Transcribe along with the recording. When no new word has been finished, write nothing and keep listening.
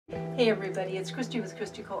Hey everybody, it's Christy with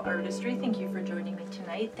Christy Artistry. Thank you for joining me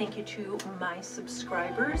tonight. Thank you to my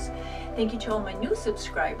subscribers. Thank you to all my new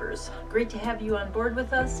subscribers. Great to have you on board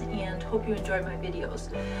with us and hope you enjoy my videos.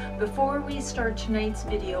 Before we start tonight's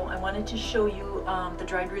video, I wanted to show you the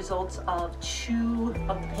dried results of two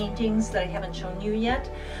of the paintings that I haven't shown you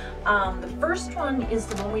yet. The first one is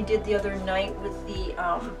the one we did the other night with the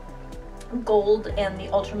gold and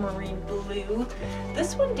the ultramarine blue.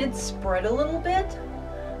 This one did spread a little bit,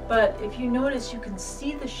 but if you notice, you can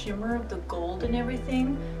see the shimmer of the gold and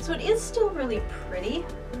everything. So it is still really pretty.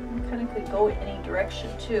 It kind of could go in any direction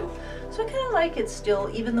too. So I kind of like it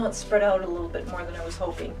still, even though it's spread out a little bit more than I was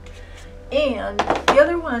hoping. And the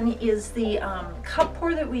other one is the cup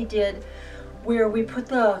pour that we did where we put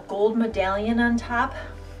the gold medallion on top.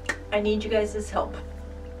 I need you guys' help.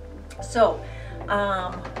 So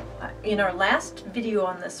in our last video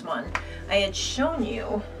on this one, I had shown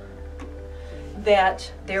you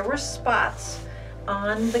that there were spots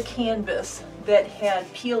on the canvas that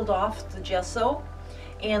had peeled off the gesso,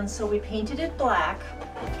 and so we painted it black,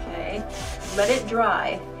 okay, let it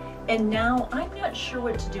dry, and now I'm not sure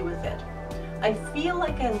what to do with it. I feel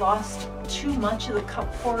like I lost too much of the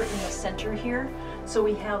cup pour in the center here, so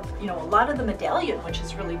we have, you know, a lot of the medallion, which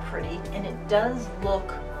is really pretty, and it does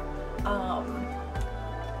look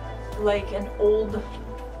like an old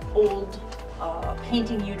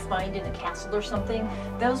painting you'd find in a castle or something.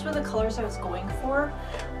 Those were the colors I was going for,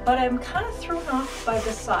 but I'm kind of thrown off by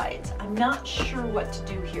the sides. I'm not sure what to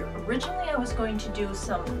do here. Originally I was going to do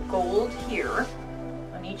some gold here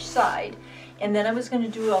on each side, and then I was going to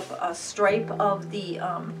do a stripe of the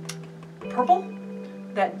purple,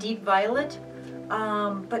 that deep violet,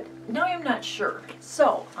 but now I'm not sure.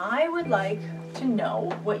 So I would like to know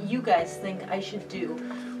what you guys think I should do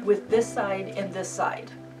with this side and this side.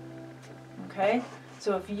 Okay,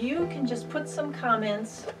 so if you can just put some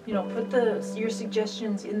comments, you know, put your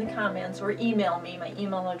suggestions in the comments or email me. My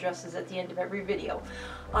email address is at the end of every video.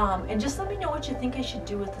 And just let me know what you think I should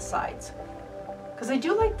do with the sides. Because I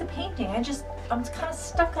do like the painting, I'm kind of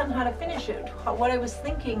stuck on how to finish it. What I was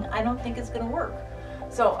thinking, I don't think it's going to work.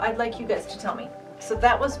 So I'd like you guys to tell me. So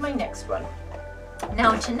that was my next one.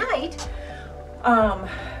 Now tonight,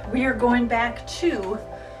 we are going back to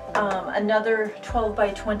another 12 by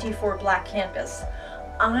 24 black canvas.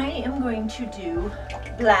 I am going to do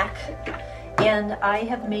black, and I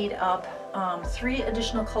have made up 3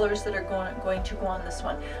 additional colors that are going to go on this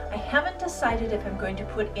one. I haven't decided if I'm going to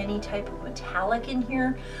put any type of metallic in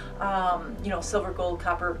here, you know, silver, gold,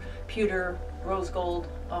 copper, pewter, rose gold,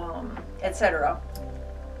 etc.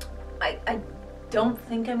 I don't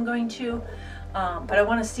think I'm going to, but I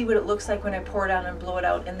want to see what it looks like when I pour it on and blow it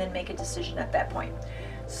out, and then make a decision at that point.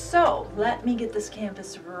 So let me get this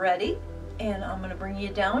canvas ready, and I'm going to bring you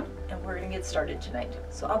down and we're going to get started tonight.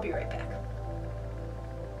 So I'll be right back.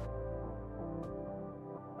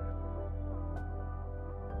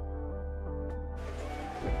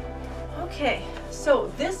 Okay, so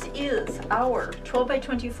this is our 12 by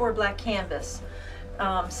 24 black canvas.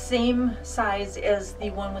 Same size as the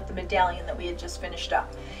one with the medallion that we had just finished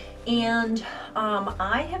up. And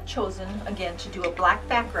I have chosen, again, to do a black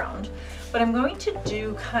background, but I'm going to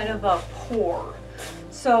do kind of a pour.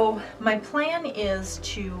 So my plan is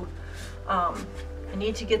to, I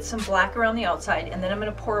need to get some black around the outside, and then I'm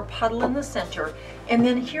going to pour a puddle in the center. And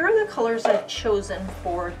then here are the colors I've chosen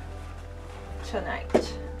for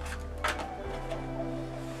tonight.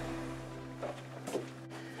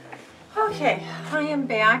 Okay, I am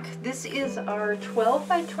back. This is our 12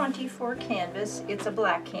 by 24 canvas. It's a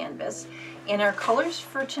black canvas, and our colors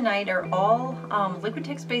for tonight are all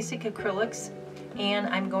Liquitex Basic acrylics, and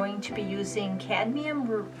I'm going to be using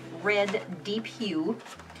Cadmium Red Deep Hue,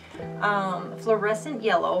 Fluorescent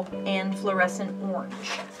Yellow, and Florescent Orange.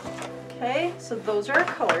 Okay, so those are our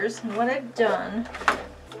colors, and what I've done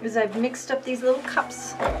is I've mixed up these little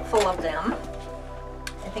cups full of them.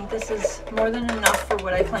 I think this is more than enough for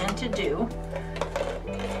what I plan to do.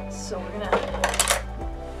 So we're gonna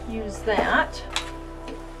use that.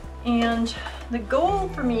 And the goal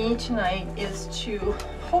for me tonight is to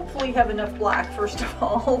hopefully have enough black, first of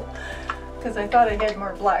all, because I thought I had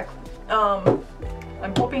more black. I'm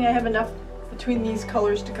hoping I have enough between these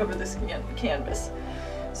colors to cover this canvas.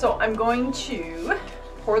 So I'm going to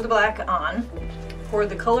pour the black on, pour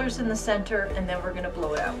the colors in the center, and then we're gonna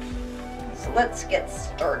blow it out. So let's get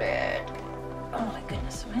started. Oh my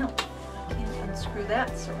goodness, well, I can't unscrew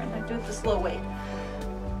that, so we're going to do it the slow way.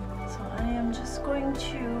 So I am just going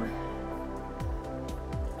to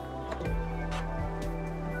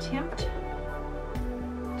attempt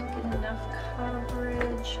to get enough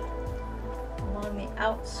coverage along the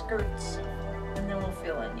outskirts And then we'll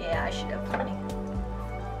fill in. Yeah, I should have plenty.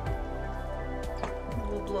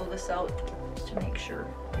 We'll blow this out just to make sure.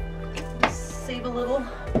 Save a little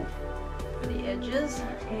for the edges.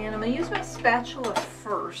 And I'm going to use my spatula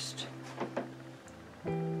first,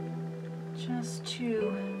 just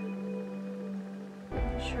to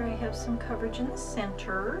make sure I have some coverage in the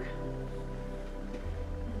center.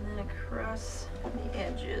 And then across the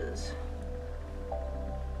edges.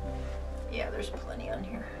 Yeah, there's plenty on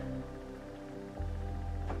here.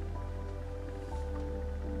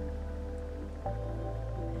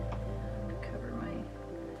 And cover my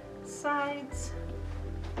sides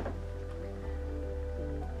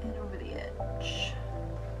and over the edge.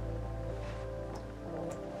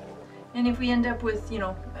 And if we end up with, you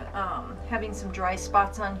know, having some dry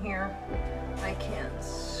spots on here, I can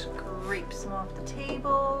scrape some off the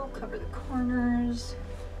table, cover the corners.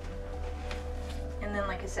 And then,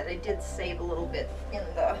 like I said, I did save a little bit in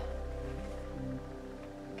the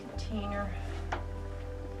container.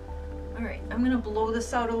 All right, I'm gonna blow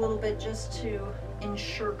this out a little bit just to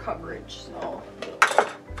ensure coverage. So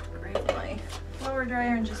grab my blower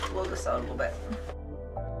dryer and just blow this out a little bit.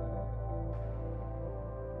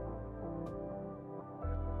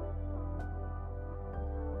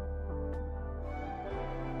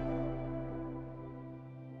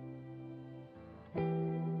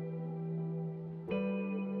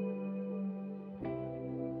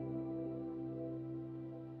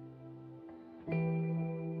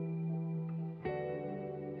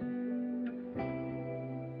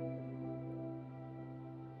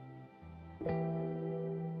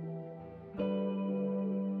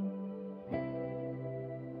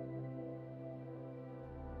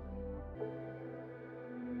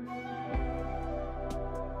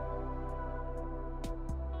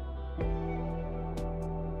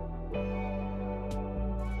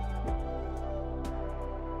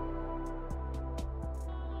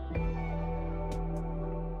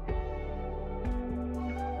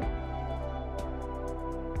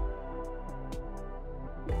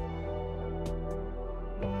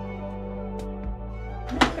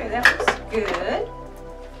 Okay, that looks good.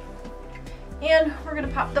 And we're going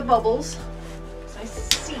to pop the bubbles. So I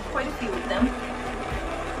see quite a few of them.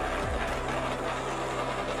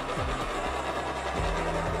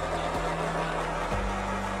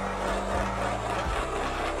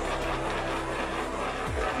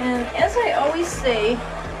 And as I always say,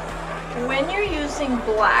 when you're using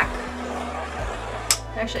black,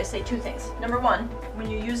 actually I say two things. Number one, when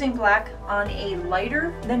you're using black on a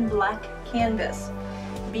lighter than black canvas,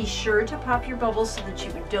 be sure to pop your bubbles so that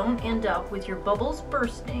you don't end up with your bubbles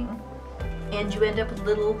bursting and you end up with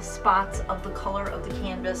little spots of the color of the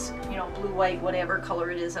canvas, you know, blue, white, whatever color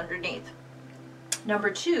it is underneath. Number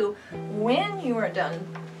two, when you are done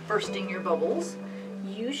bursting your bubbles,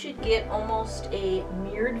 you should get almost a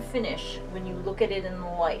mirrored finish when you look at it in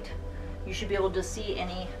the light. You should be able to see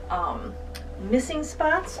any missing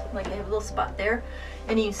spots, like I have a little spot there,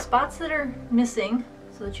 any spots that are missing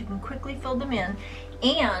so that you can quickly fill them in,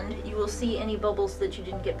 and you will see any bubbles that you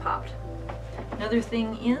didn't get popped. Another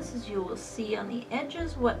thing is you will see on the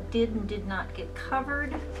edges what did and did not get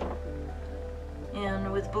covered.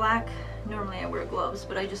 And with black, normally I wear gloves,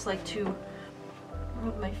 but I just like to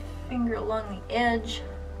rub my finger along the edge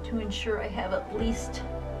to ensure I have at least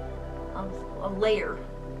a layer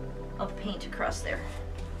of paint across there.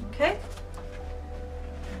 Okay?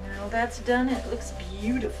 Now that's done, it looks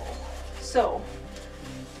beautiful. So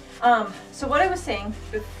what I was saying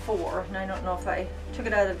before, and I don't know if I took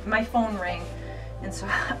it out of, my phone rang, and so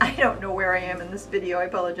I don't know where I am in this video, I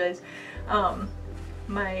apologize.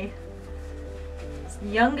 My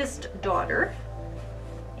youngest daughter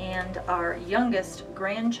and our youngest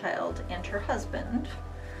grandchild and her husband,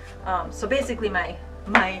 so basically my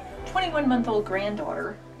 21-month-old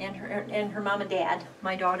granddaughter and her mom and dad,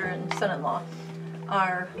 my daughter and son-in-law,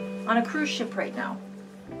 are on a cruise ship right now.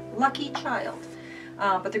 Lucky child.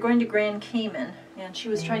 But they're going to Grand Cayman, and she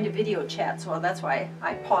was trying to video chat, so that's why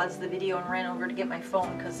I paused the video and ran over to get my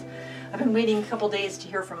phone, because I've been waiting a couple days to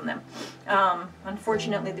hear from them.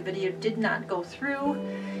 Unfortunately, the video did not go through,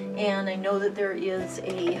 and I know that there is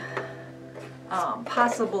a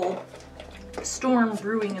possible storm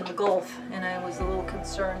brewing in the Gulf, and I was a little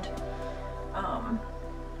concerned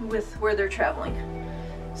with where they're traveling.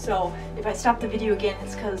 So if I stop the video again,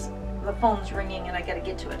 it's because the phone's ringing and I got to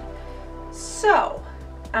get to it. So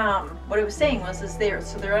what I was saying was,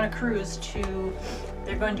 they're on a cruise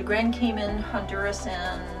they're going to Grand Cayman, Honduras,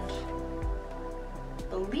 and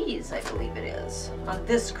Belize, I believe it is, on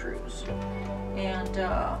this cruise. And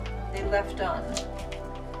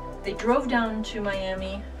they drove down to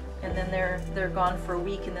Miami and then they're gone for a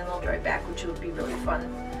week, and then they'll drive back, which would be really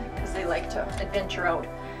fun because they like to adventure out.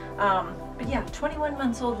 But yeah, 21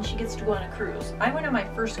 months old and she gets to go on a cruise. I went on my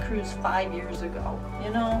first cruise 5 years ago, you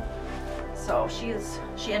know? So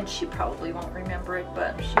she probably won't remember it,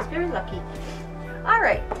 but she's very lucky. All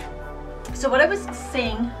right, so what I was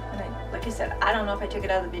saying, and like I said, I don't know if I took it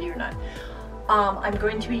out of the video or not. I'm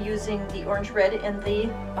going to be using the orange red and the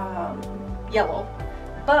yellow,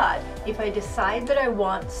 but if I decide that I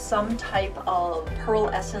want some type of pearl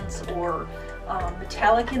essence or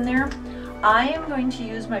metallic in there, I am going to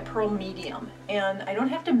use my pearl medium, and I don't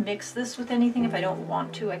have to mix this with anything if I don't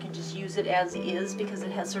want to. I can just use it as is because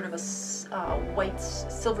it has sort of a white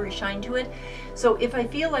silvery shine to it. So if I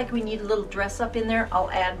feel like we need a little dress up in there, I'll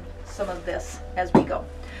add some of this as we go.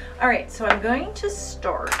 All right, so I'm going to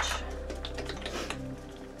start.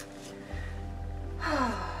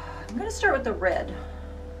 I'm going to start with the red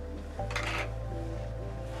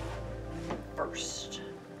first.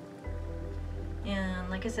 And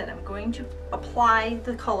like I said, I'm going to apply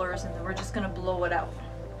the colors and then we're just going to blow it out.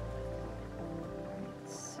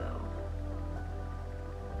 So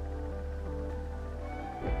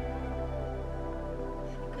I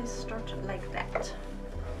think I start like that.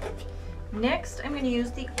 Next, I'm going to use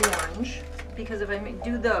the orange because if I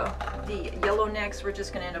do the yellow next, we're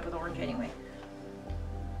just going to end up with orange anyway.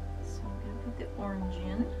 So I'm going to put the orange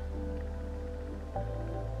in.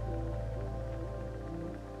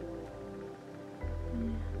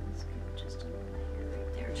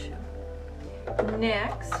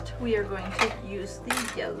 Next, we are going to use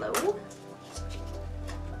the yellow.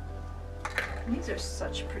 And these are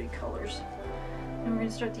such pretty colors. And we're going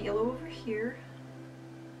to start the yellow over here,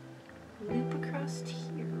 loop across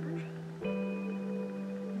here, and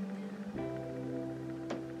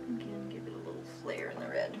then again give it a little flare in the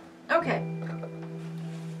red. Okay,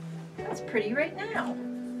 that's pretty right now.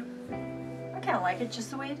 I kind of like it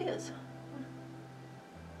just the way it is.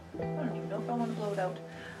 I don't even know if I want to blow it out.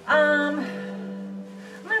 I'm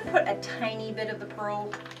going to put a tiny bit of the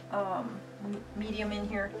pearl medium in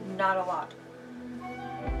here, not a lot. I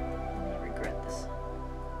may regret this.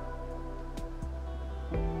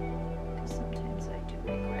 Because sometimes I do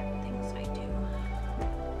regret things I do.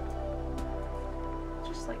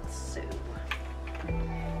 Just like so.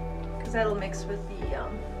 Because that'll mix with the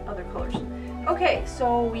other colors. Okay,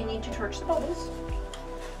 so we need to torch the bubbles.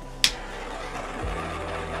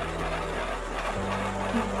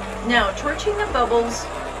 Now, torching the bubbles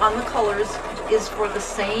on the colors is for the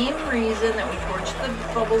same reason that we torch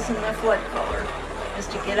the bubbles in the flood color, is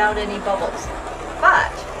to get out any bubbles.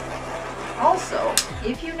 But also,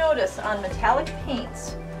 if you notice on metallic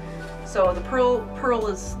paints, so the pearl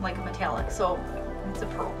is like a metallic, so it's a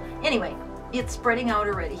pearl. Anyway, it's spreading out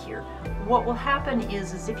already here. What will happen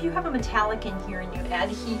is if you have a metallic in here and you add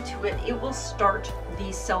heat to it, it will start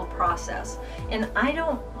the cell process. And I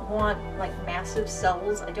don't want like massive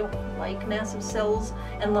cells. I don't like massive cells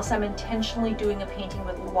unless I'm intentionally doing a painting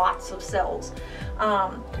with lots of cells.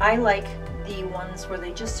 I like the ones where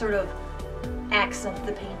they just sort of accent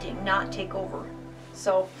the painting, not take over.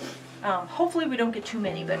 So hopefully we don't get too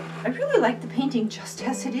many, but I really like the painting just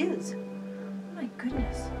as it is. Oh my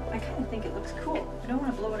goodness, I kind of think it looks cool. I don't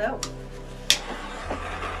want to blow it out.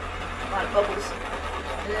 A lot of bubbles.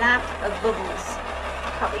 A lot of bubbles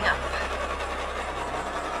popping up.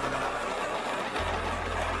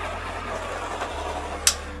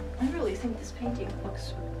 I really think this painting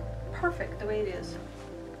looks perfect the way it is.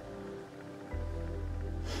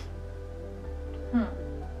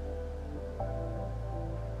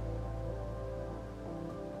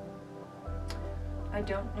 I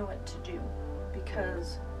don't know what to do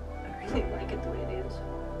because I really like it the way it is.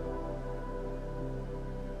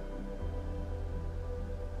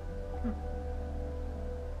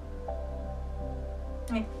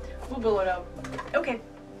 Okay, we'll blow it out. Okay,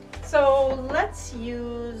 so let's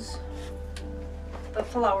use the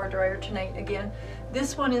flower dryer tonight again.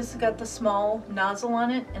 This one has got the small nozzle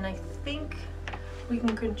on it, and I think we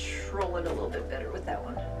can control it a little bit better with that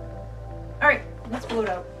one. All right, let's blow it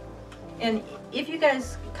out. And if you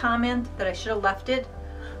guys comment that I should have left it,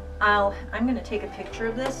 I'm going to take a picture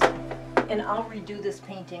of this and I'll redo this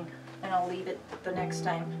painting and I'll leave it the next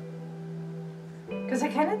time. Because I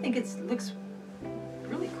kind of think it looks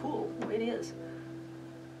really cool the way it is.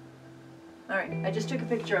 Alright, I just took a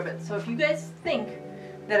picture of it. So if you guys think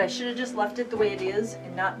that I should have just left it the way it is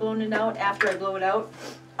and not blown it out after I blow it out,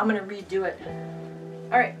 I'm going to redo it.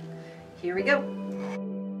 Alright, here we go.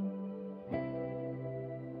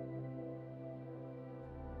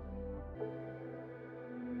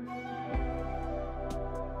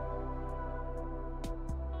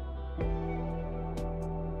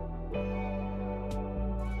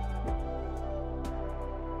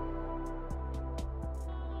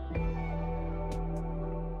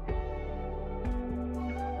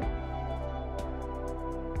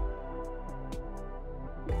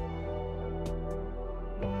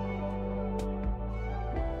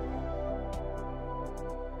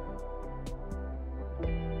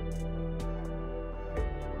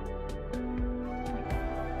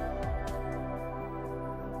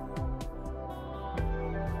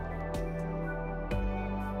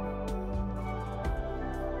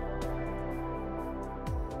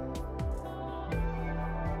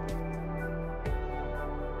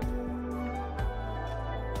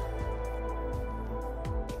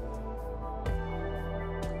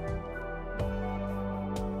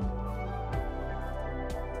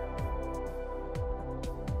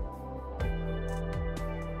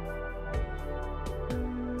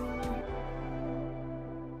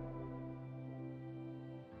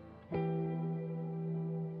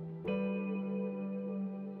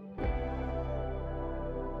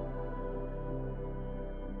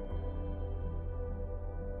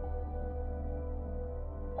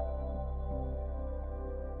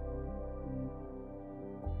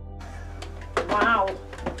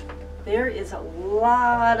 There is a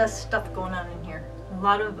lot of stuff going on in here.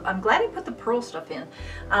 I'm glad I put the pearl stuff in.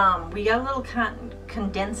 We got a little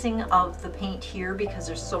condensing of the paint here because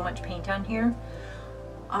there's so much paint on here.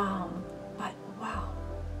 But wow,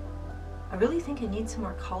 I really think I need some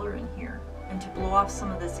more color in here and to blow off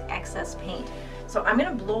some of this excess paint. So I'm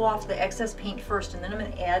gonna blow off the excess paint first, and then I'm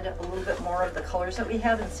gonna add a little bit more of the colors that we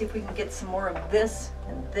have and see if we can get some more of this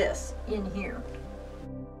and this in here.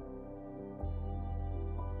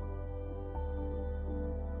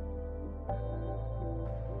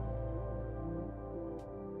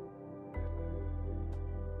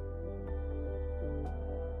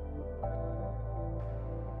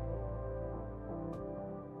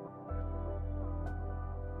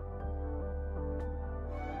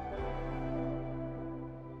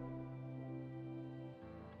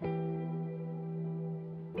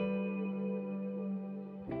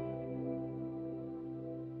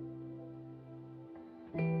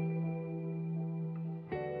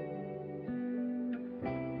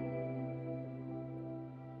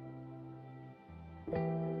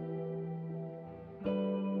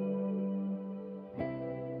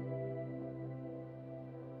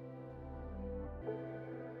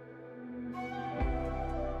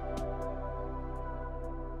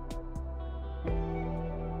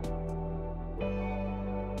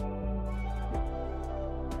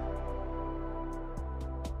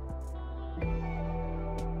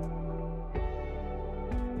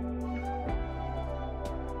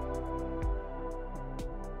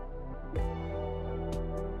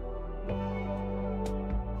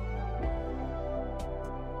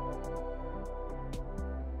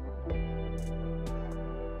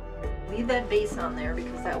 Leave that base on there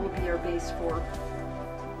because that will be our base for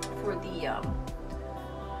the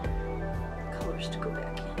colors to go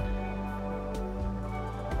back in.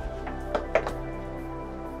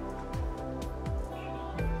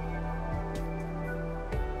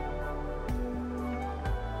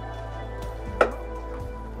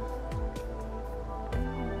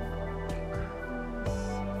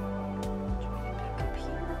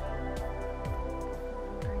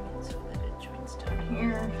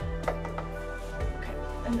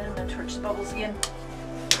 And then I'm going to torch the bubbles again.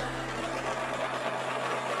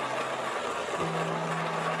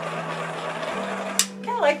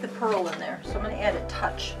 Kind of like the pearl in there, so I'm going to add a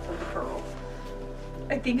touch of the pearl.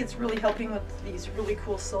 I think it's really helping with these really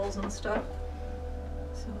cool souls and stuff.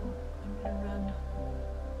 So I'm going to run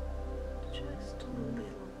just a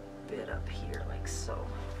little bit up here like so.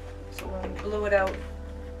 So when we blow it out,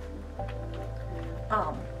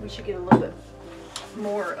 we should get a little bit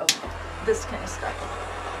more of this kind of stuff.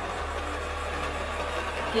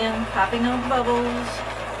 Again, popping out bubbles.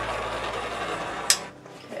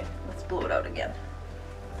 Okay, let's blow it out again.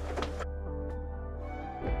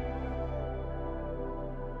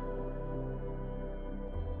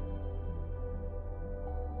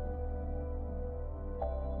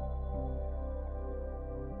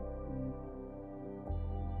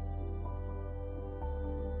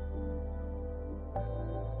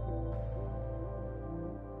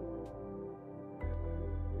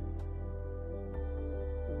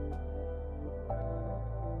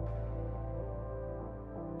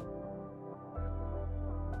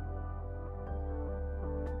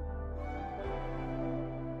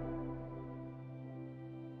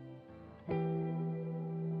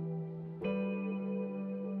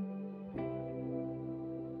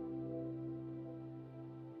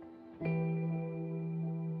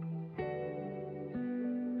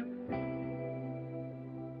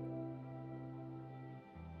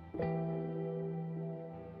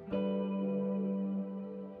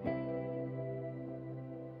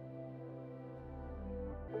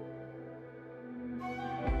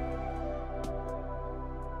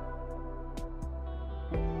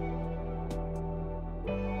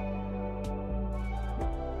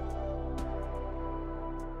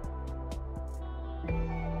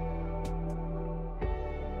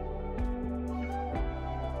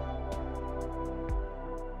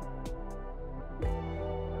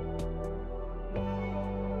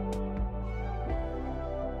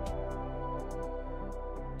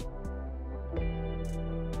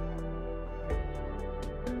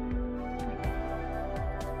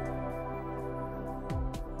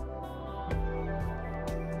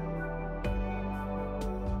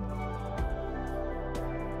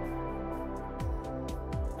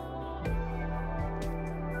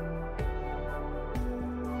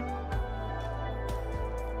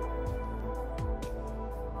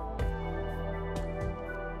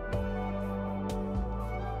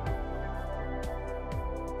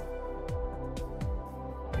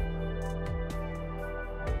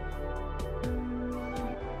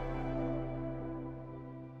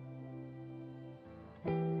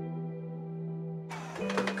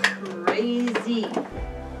 see.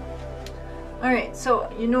 All right,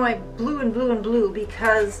 so you know I blew and blew and blew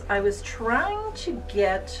because I was trying to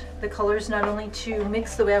get the colors not only to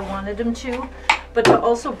mix the way I wanted them to, but to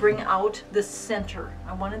also bring out the center.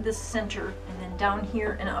 I wanted this center and then down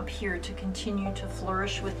here and up here to continue to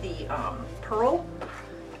flourish with the pearl.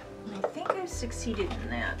 And I think I've succeeded in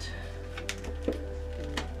that.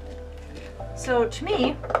 So to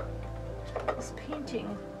me, this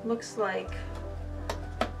painting looks like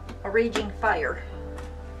a raging fire.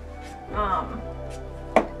 I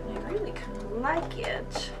really kind of like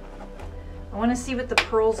it. I want to see what the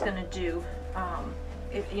pearl's going to do.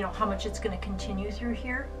 If you know how much it's going to continue through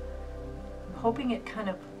here. I'm hoping it kind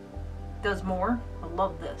of does more. I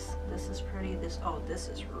love this. This is pretty. This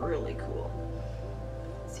is really cool.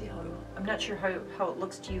 See how I'm not sure how it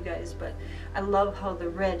looks to you guys, but I love how the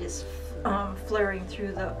red is flaring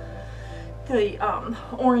through the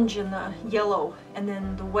orange and the yellow, and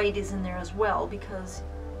then the white is in there as well, because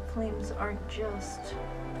flames aren't just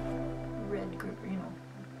red, you know,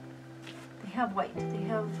 they have white, they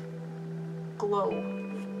have glow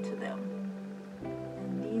to them,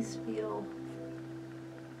 and these feel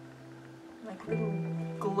like little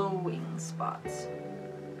glowing spots.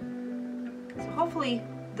 So hopefully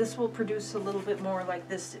this will produce a little bit more like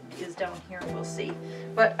this is down here, we'll see.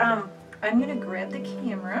 But I'm gonna grab the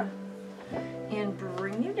camera and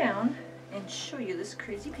bring you down and show you this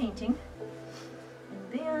crazy painting.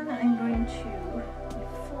 And then I'm going to,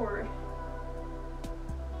 before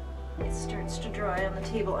it starts to dry on the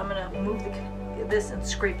table, I'm going to move this and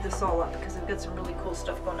scrape this all up because I've got some really cool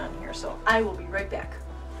stuff going on here. So I will be right back.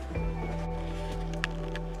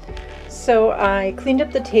 So I cleaned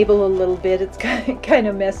up the table a little bit. It's kind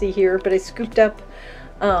of messy here, but I scooped up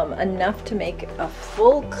enough to make a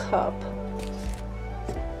full cup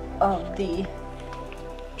of the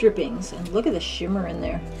drippings, and look at the shimmer in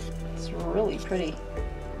there. It's really pretty.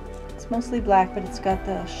 It's mostly black, but it's got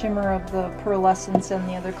the shimmer of the pearlescence and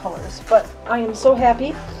the other colors. But I am so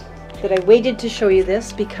happy that I waited to show you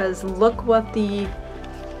this, because look what the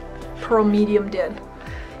pearl medium did.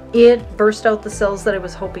 It burst out the cells that I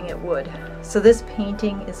was hoping it would. So this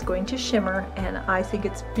painting is going to shimmer, and I think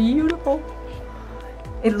it's beautiful.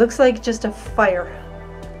 It looks like just a fire,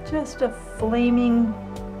 just a flaming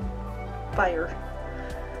fire.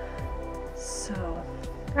 So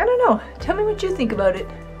I don't know, tell me what you think about it.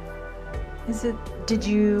 Did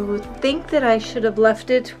you think that I should have left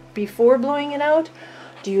it before blowing it out?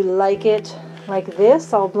 Do you like it like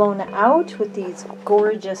this, all blown out with these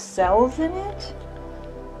gorgeous cells in it?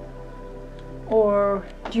 Or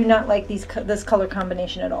do you not like this color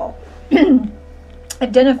combination at all?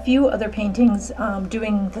 I've done a few other paintings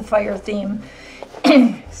doing the fire theme,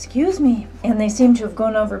 excuse me, and they seem to have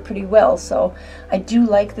gone over pretty well, so I do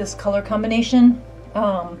like this color combination,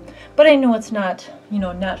 but I know it's not, you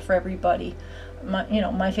know, not for everybody.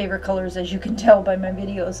 My favorite colors, as you can tell by my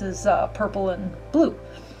videos, is purple and blue,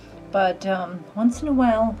 but once in a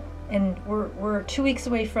while, and we're 2 weeks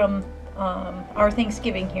away from our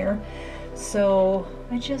Thanksgiving here, so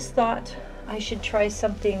I just thought I should try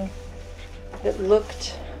something that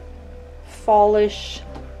looked fallish,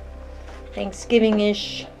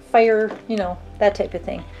 Thanksgiving-ish, fire, you know, that type of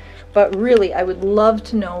thing. But really, I would love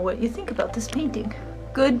to know what you think about this painting.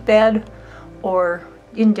 Good, bad, or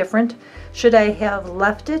indifferent. Should I have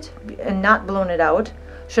left it and not blown it out?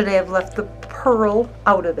 Should I have left the pearl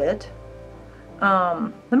out of it?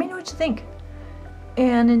 Let me know what you think.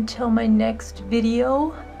 And until my next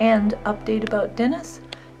video and update about Dennis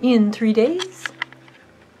in 3 days,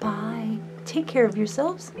 bye. Take care of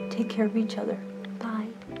yourselves. Take care of each other.